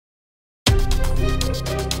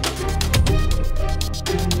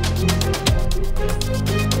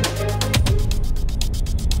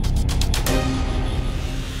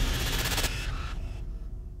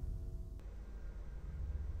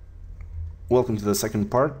Welcome to the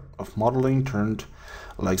second part of modeling turned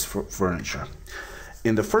legs for furniture.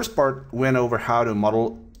 In the first part, we went over how to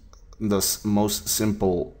model the most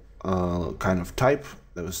simple kind of type.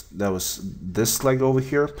 That was this leg over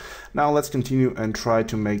here. Now let's continue and try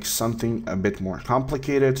to make something a bit more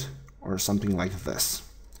complicated, or something like this.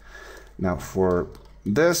 Now for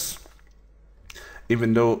this,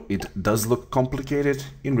 even though it does look complicated,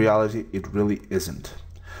 in reality it really isn't.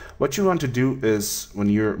 What you want to do is, when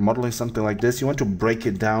you're modeling something like this, you want to break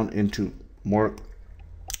it down into more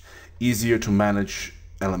easier to manage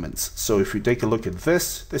elements. So if you take a look at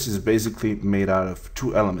this, this is basically made out of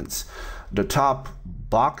two elements: the top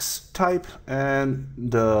box type and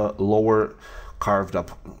the lower carved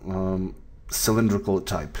up cylindrical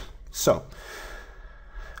type. So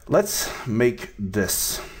let's make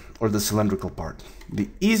this, or the cylindrical part. The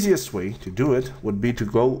easiest way to do it would be to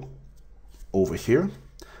go over here,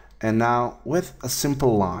 and now with a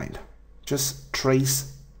simple line, just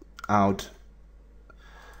trace out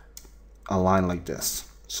a line like this.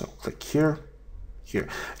 So click here, here.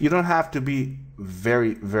 You don't have to be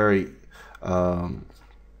very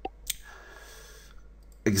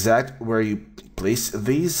exact where you place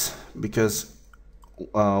these, because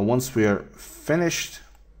once we are finished,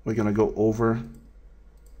 we're gonna go over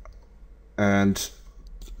and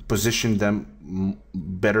position them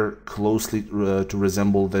better closely to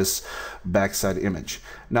resemble this backside image.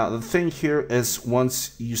 Now the thing here is,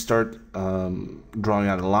 once you start drawing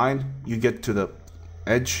out a line, you get to the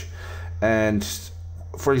edge, and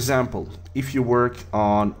for example, if you work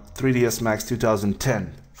on 3ds Max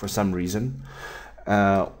 2010 for some reason,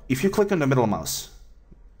 if you click on the middle mouse,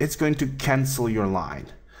 it's going to cancel your line.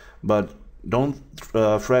 But don't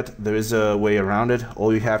fret, there is a way around it.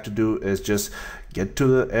 All you have to do is just get to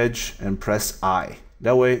the edge and press I.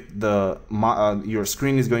 That way your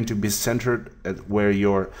screen is going to be centered at where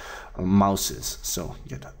your mouse is. So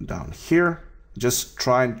get down here, just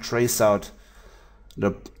try and trace out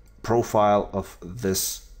the profile of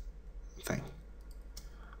this thing.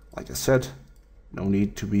 Like I said, no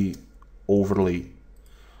need to be overly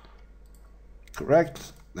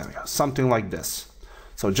correct. There we go, something like this.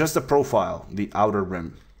 So just the profile, the outer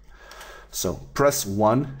rim. So press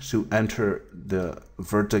 1 to enter the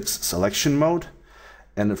vertex selection mode,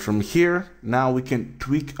 and from here now we can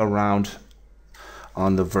tweak around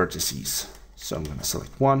on the vertices. So I'm going to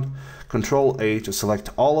select one, Control A to select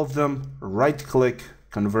all of them, right click,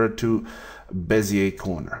 convert to Bezier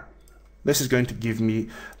corner. This is going to give me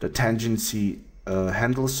the tangency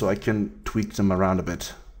handles, so I can tweak them around a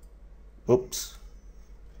bit. Oops.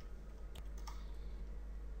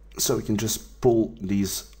 So we can just pull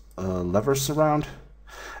these levers around.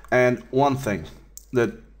 And one thing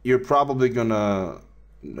that you're probably gonna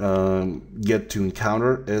get to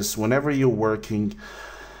encounter is, whenever you're working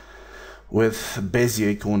with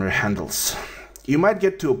Bezier corner handles, you might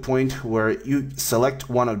get to a point where you select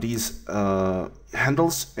one of these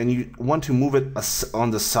handles and you want to move it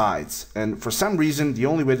on the sides, and for some reason the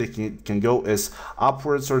only way they can go is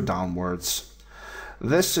upwards or downwards.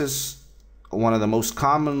 This is one of the most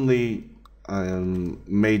commonly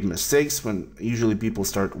made mistakes when usually people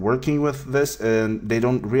start working with this, and they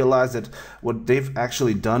don't realize that what they've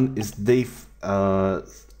actually done is they've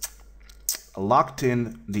locked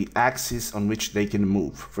in the axis on which they can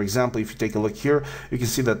move. For example, if you take a look here, you can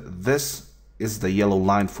see that this is the yellow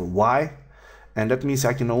line for Y, and that means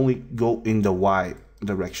I can only go in the Y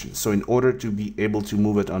direction. So in order to be able to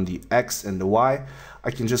move it on the X and the Y,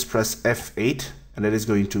 I can just press F8, and that is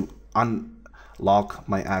going to unlock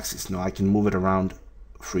my axis. Now I can move it around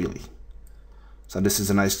freely. So this is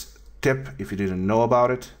a nice tip if you didn't know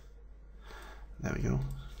about it. There we go.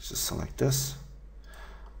 Just select this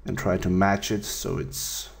and try to match it so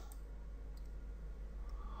it's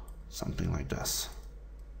something like this.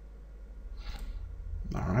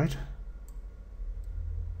 All right.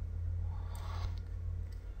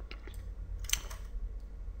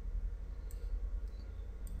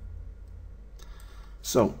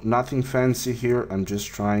 So nothing fancy here. I'm just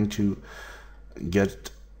trying to get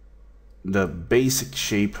the basic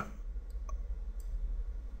shape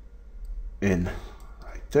in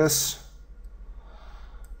like this.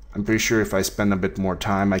 I'm pretty sure if I spend a bit more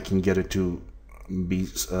time, I can get it to be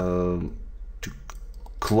to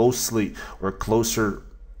closely or closer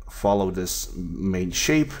follow this main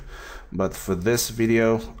shape. But for this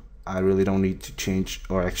video, I really don't need to change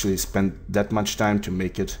or actually spend that much time to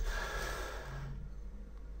make it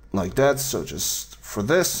like that. So just for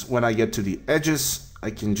this, when I get to the edges,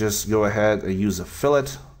 I can just go ahead and use a fillet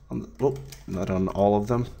on the, not on all of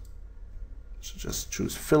them. So just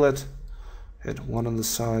choose fillet, hit one on the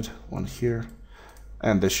side, one here,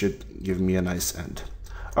 and this should give me a nice end.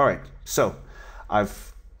 All right, so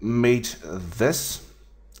I've made this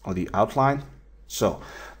or the outline. So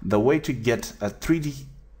the way to get a 3D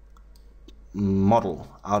model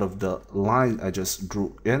out of the line I just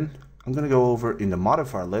drew in, I'm going to go over in the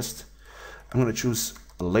modifier list. I'm going to choose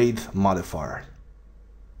a lathe modifier.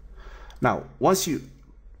 Now, once you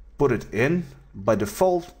put it in, by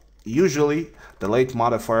default, usually the lathe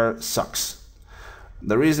modifier sucks.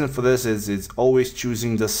 The reason for this is it's always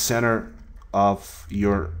choosing the center of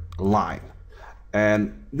your line.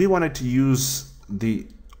 And we wanted to use the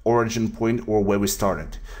origin point or where we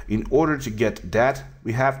started. In order to get that,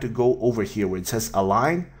 we have to go over here where it says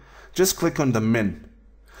align. Just click on the min.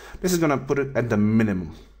 This is going to put it at the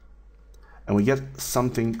minimum. And we get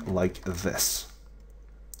something like this.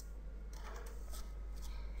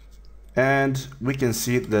 And we can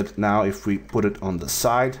see that now if we put it on the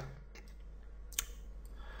side,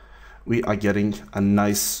 we are getting a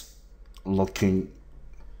nice looking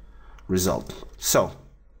result. So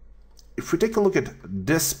if we take a look at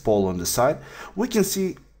this pole on the side, we can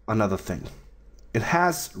see another thing. It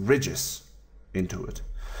has ridges into it.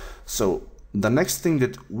 So the next thing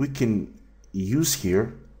that we can use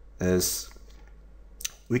here is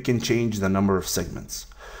we can change the number of segments.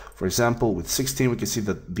 For example, with 16, we can see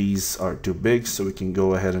that these are too big, so we can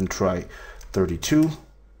go ahead and try 32,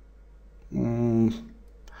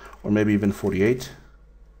 or maybe even 48.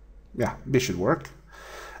 Yeah, this should work.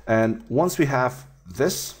 And once we have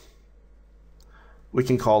this, we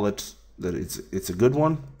can call it that it's a good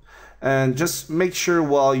one. And just make sure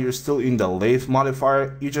while you're still in the lathe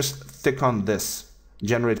modifier, you just click on this,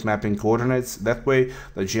 generate mapping coordinates. That way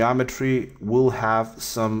the geometry will have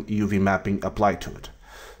some UV mapping applied to it.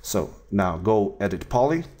 So now go edit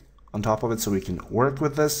poly on top of it so we can work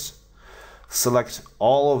with this. Select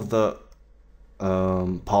all of the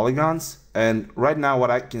polygons, and right now what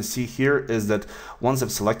I can see here is that once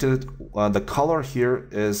I've selected it, the color here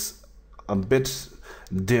is a bit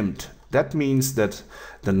dimmed. That means that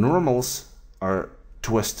the normals are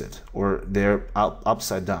twisted or they're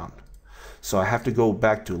upside down. So I have to go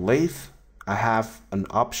back to lathe. I have an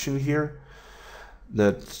option here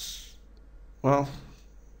that, well,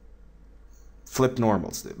 flip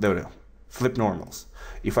normals. There we go. Flip normals.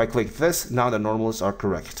 If I click this, now the normals are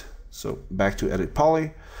correct. So back to edit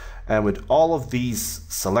poly, and with all of these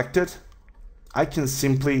selected, I can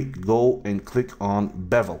simply go and click on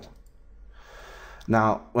bevel.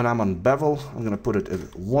 Now when I'm on bevel, I'm going to put it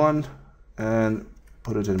at 1 and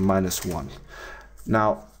put it in -1.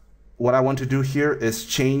 Now what I want to do here is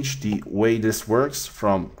change the way this works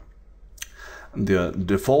from the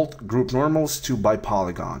default group normals to by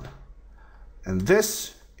polygon. And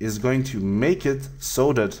this is going to make it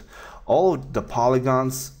so that all of the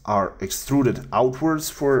polygons are extruded outwards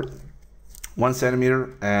for 1 centimeter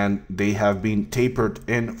and they have been tapered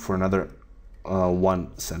in for another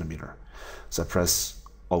 1 centimeter. So I press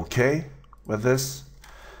OK with this.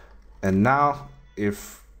 And now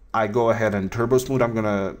if I go ahead and turbo smooth, I'm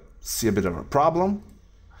gonna see a bit of a problem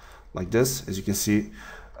like this. As you can see,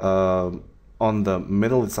 on the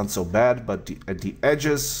middle it's not so bad, but at the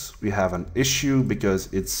edges we have an issue because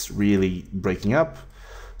it's really breaking up.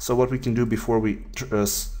 So what we can do before we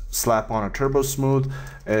slap on a turbo smooth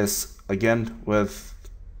is, again, with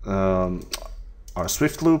our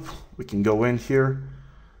Swift loop, we can go in here,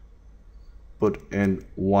 put in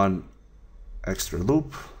 1 extra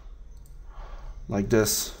loop like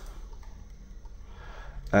this,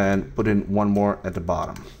 and put in 1 more at the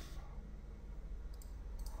bottom.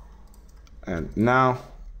 And now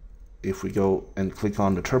if we go and click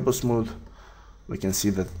on the turbo smooth, we can see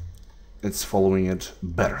that it's following it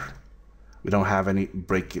better. We don't have any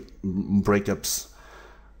breakups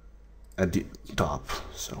at the top.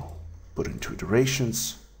 So put in 2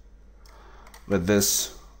 iterations. With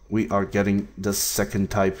this, we are getting the second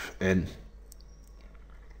type in.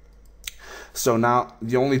 So now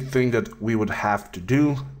the only thing that we would have to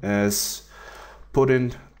do is put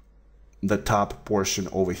in the top portion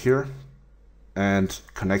over here and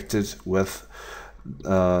connect it with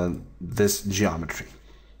this geometry.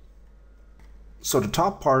 So the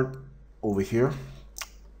top part over here,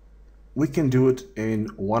 we can do it in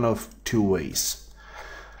one of 2 ways.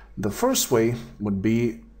 The first way would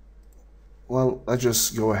be, well, let's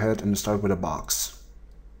just go ahead and start with a box.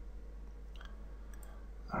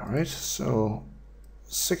 All right, so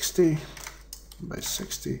 60 by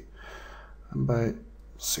 60 and by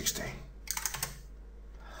 60.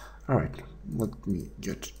 All right, let me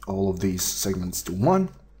get all of these segments to 1.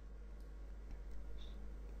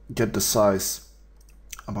 Get the size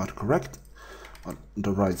about correct, on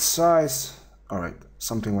the right size. All right,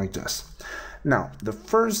 something like this. Now, the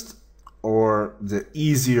first or the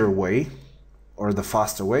easier way or the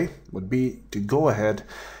faster way would be to go ahead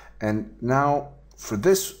and now for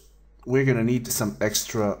this we're going to need some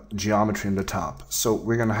extra geometry in the top. So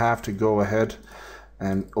we're going to have to go ahead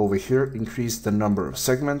and over here increase the number of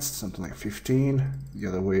segments, something like 15, the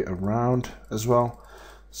other way around as well.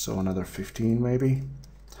 So another 15 maybe.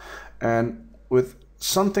 And with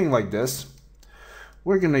something like this,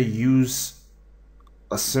 we're going to use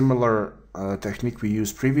a similar technique we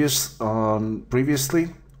used previously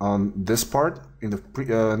on this part. In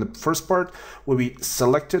the first part, where we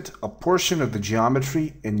selected a portion of the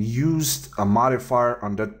geometry and used a modifier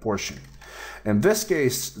on that portion. In this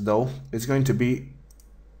case, though, it's going to be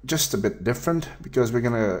just a bit different because we're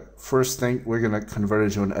gonna we're gonna convert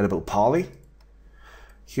it to an editable poly.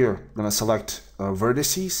 Here, I'm gonna select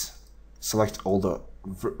vertices, select all the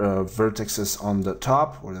vertices on the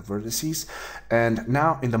top or the vertices, and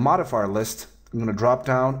now in the modifier list, I'm gonna drop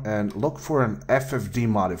down and look for an FFD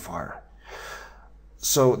modifier.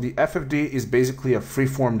 So the FFD is basically a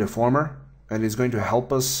freeform deformer, and it's going to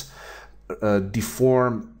help us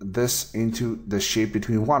deform this into the shape that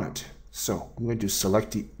we want it. So I'm going to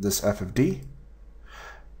select this FFD,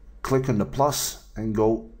 click on the plus, and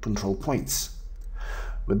go control points.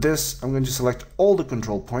 With this, I'm going to select all the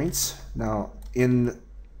control points. Now in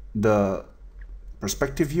the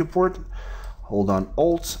perspective viewport, hold on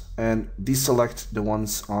Alt and deselect the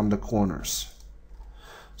ones on the corners.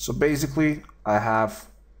 So basically, I have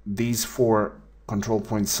these 4 control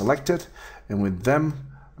points selected, and with them,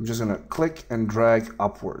 I'm just going to click and drag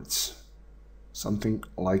upwards. Something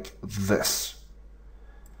like this.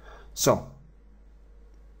 So,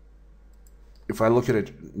 if I look at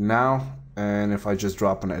it now, and if I just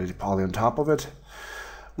drop an edit poly on top of it,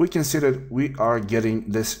 we can see that we are getting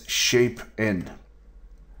this shape in.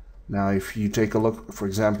 Now, if you take a look, for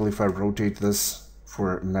example, if I rotate this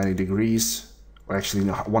for 90 degrees, or actually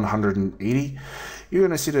 180, you're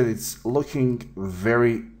going to see that it's looking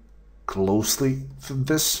very closely to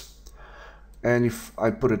this. And if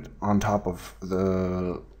I put it on top of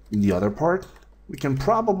the other part, we can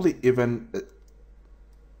probably even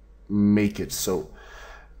make it so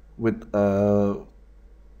with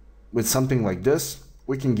something like this,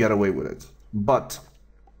 we can get away with it. But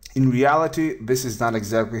in reality, this is not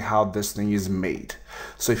exactly how this thing is made.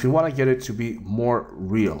 So if you want to get it to be more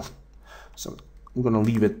real, so I'm going to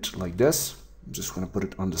leave it like this. I'm just going to put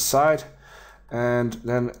it on the side and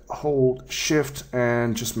then hold shift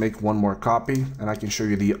and just make one more copy, and I can show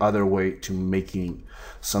you the other way to making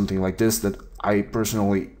something like this that I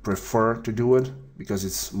personally prefer to do it because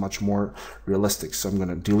it's much more realistic. So I'm going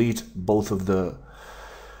to delete both of the,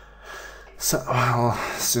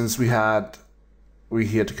 since we had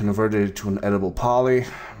to convert it to an editable poly,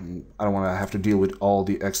 I don't want to have to deal with all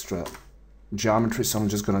the extra geometry, so I'm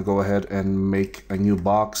just going to go ahead and make a new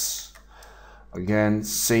box. Again,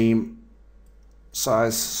 same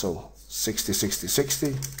size, so 60, 60,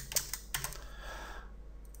 60,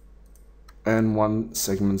 and 1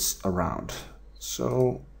 segments around.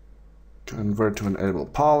 So convert to an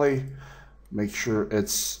editable poly, make sure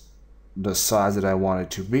it's the size that I want it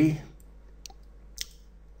to be.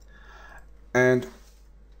 And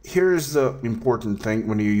here's the important thing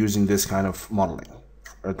when you're using this kind of modeling,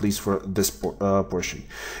 or at least for this portion.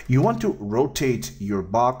 You want to rotate your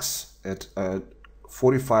box at a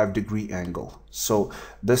 45-degree angle. So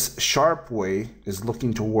this sharp way is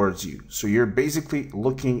looking towards you. So you're basically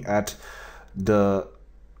looking at the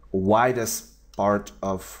widest part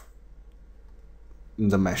of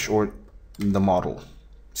the mesh or the model.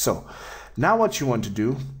 So now what you want to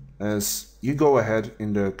do is you go ahead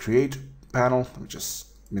in the create panel. Let me just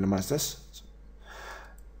minimize this.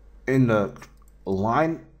 In the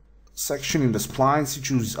line section, in the splines, you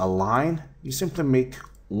choose a line. You simply make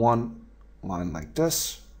one line like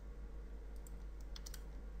this.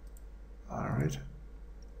 All right.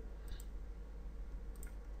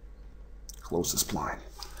 Close the spline.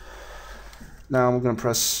 Now I'm going to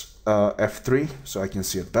press F3 so I can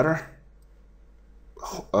see it better.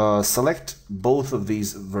 Select both of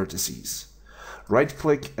these vertices. Right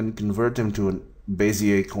click and convert them to a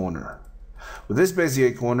Bezier corner. With this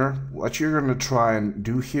Bezier corner, what you're going to try and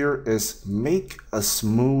do here is make a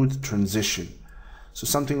smooth transition. So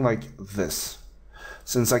something like this.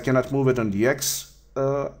 Since I cannot move it on the X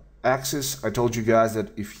axis, I told you guys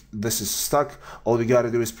that if this is stuck, all you got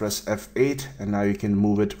to do is press F8 and now you can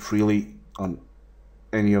move it freely on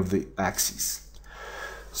any of the axes.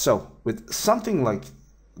 So with something like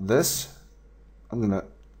this, I'm going to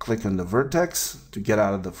click on the vertex to get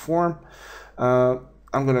out of the form. I'm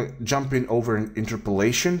going to jump in over an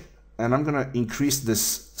interpolation, and I'm going to increase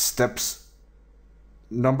this steps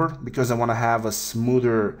number because I want to have a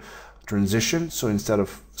smoother transition. So instead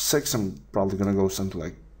of 6, I'm probably going to go something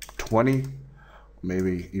like 20,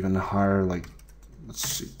 maybe even higher, like let's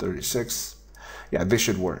see, 36. Yeah, this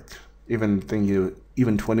should work. Even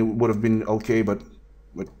 20 would have been okay, but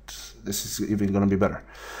this is even going to be better.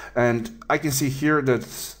 And I can see here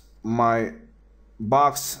that my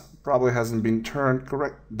box probably hasn't been turned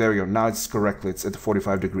correct. There we go. Now it's correctly. It's at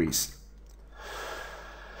 45 degrees.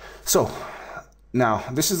 So now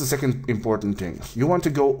this is the second important thing. You want to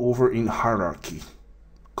go over in hierarchy.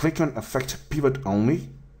 Click on Effect Pivot Only.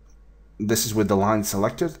 This is with the line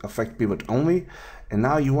selected, Effect Pivot Only. And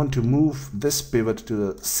now you want to move this pivot to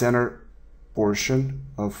the center portion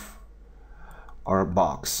of our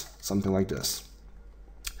box, something like this.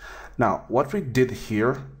 Now, what we did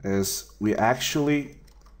here is we actually,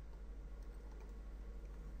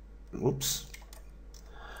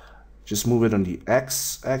 just move it on the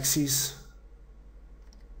x-axis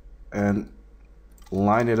and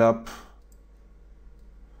line it up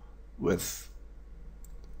with,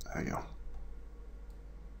 there you go,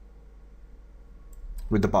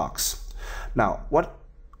 with the box. Now, what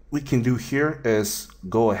we can do here is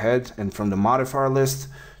go ahead and from the modifier list,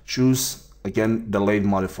 choose again delayed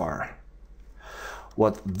modifier.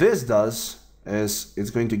 What this does is it's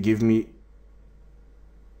going to give me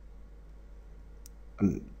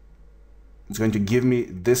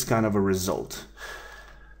this kind of a result.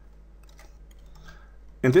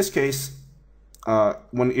 In this case,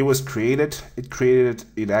 when it was created,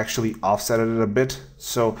 it actually offsetted it a bit.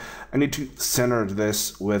 So I need to center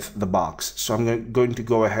this with the box. So I'm going to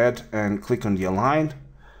go ahead and click on the align,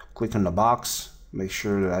 click on the box, make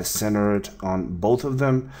sure that I center it on both of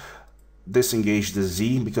them. Disengage the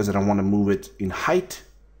Z because I don't want to move it in height.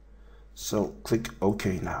 So click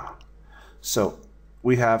OK now. So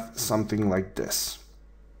we have something like this.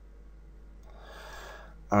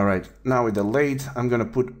 All right, now with the delayed, I'm going to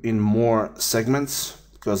put in more segments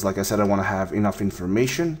because, like I said, I want to have enough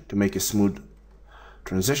information to make a smooth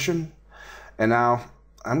transition. And now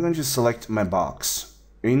I'm going to select my box.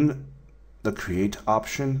 In the Create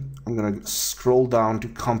option, I'm going to scroll down to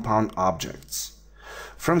Compound Objects.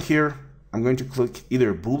 From here, I'm going to click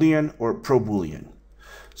either Boolean or ProBoolean.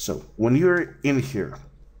 So when you're in here,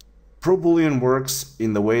 ProBoolean works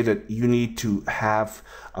in the way that you need to have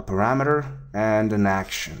a parameter and an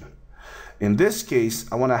action. In this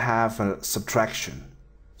case, I want to have a subtraction.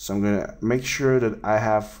 So I'm going to make sure that I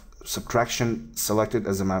have subtraction selected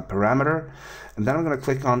as my parameter, and then I'm going to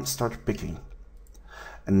click on Start Picking.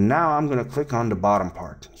 And now I'm going to click on the bottom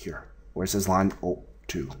part here, where it says line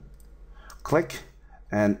 02. Click,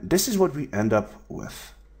 and this is what we end up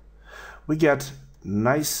with. We get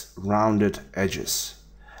nice rounded edges.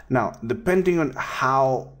 Now, depending on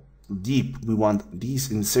how deep we want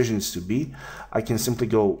these incisions to be, I can simply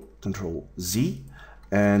go Control Z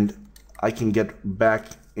and I can get back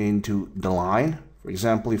into the line. For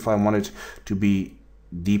example, if I want it to be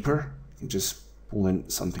deeper, I can just pull in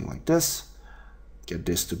something like this, get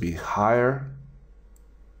this to be higher.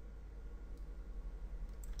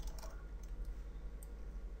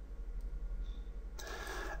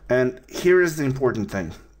 And here is the important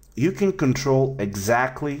thing. You can control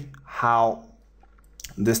exactly how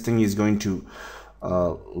this thing is going to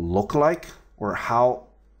look like, or how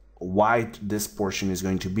wide this portion is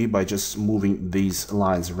going to be by just moving these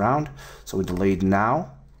lines around. So we delayed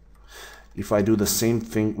now. If I do the same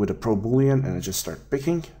thing with a ProBoolean and I just start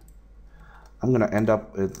picking, I'm going to end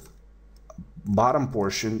up with a bottom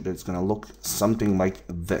portion that's going to look something like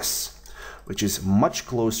this, which is much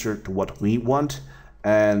closer to what we want.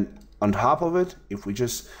 And on top of it, if we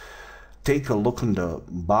just take a look on the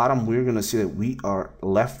bottom, we're going to see that we are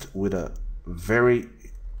left with a very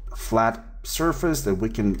flat surface that we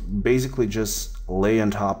can basically just lay on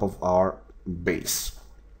top of our base.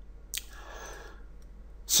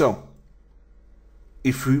 So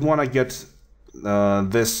if we want to get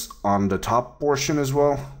this on the top portion as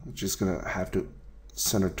well, we're just going to have to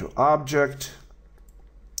center to object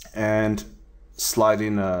and slide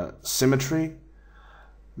in a symmetry.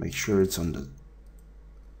 Make sure it's on the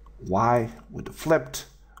Y with the flipped,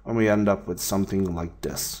 and we end up with something like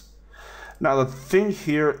this. Now the thing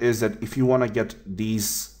here is that if you want to get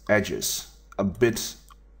these edges a bit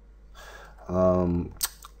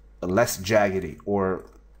less jaggedy or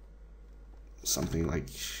something like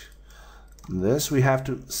this, we have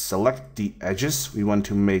to select the edges we want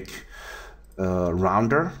to make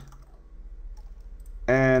rounder,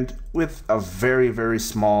 and with a very, very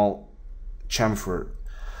small chamfer.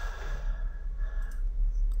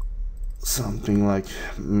 Something like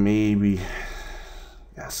maybe,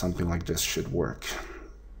 yeah, something like this should work.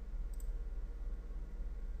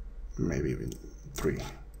 maybe even 3.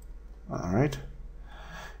 All right.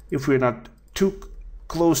 If we're not too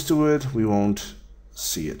close to it, we won't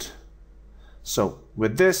see it. So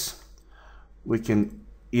with this, we can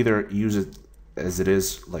either use it as it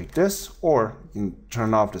is like this, or you can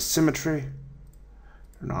turn off the symmetry,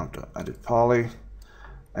 turn off the edit poly,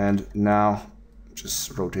 and now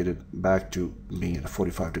just rotate it back to being at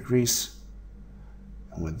 45 degrees.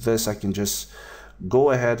 And with this, I can just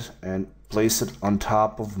go ahead and place it on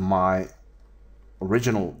top of my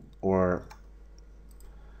original, or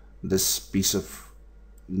this piece of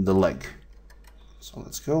the leg. So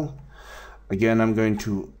let's go. Again, I'm going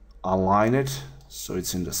to align it so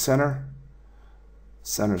it's in the center,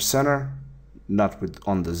 center, not with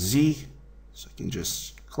on the Z. So I can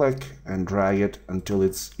just click and drag it until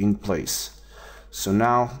it's in place. So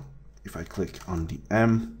now if I click on the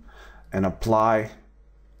M and apply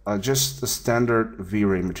just a standard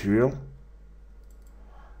V-Ray material,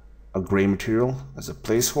 a gray material as a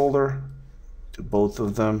placeholder to both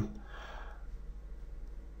of them,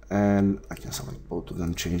 and I can select both of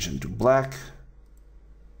them, change into black.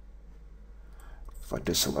 If I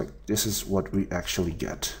deselect, this is what we actually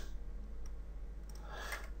get.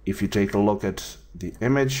 If you take a look at the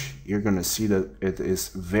image, you're going to see that it is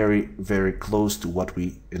very, very close to what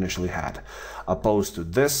we initially had, opposed to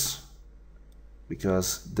this,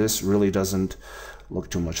 because this really doesn't look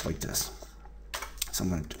too much like this. So I'm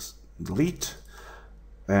going to just delete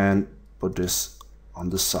and put this on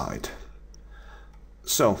the side.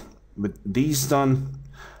 So with these done,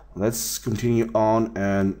 let's continue on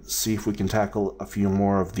and see if we can tackle a few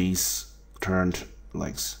more of these turned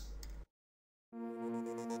legs.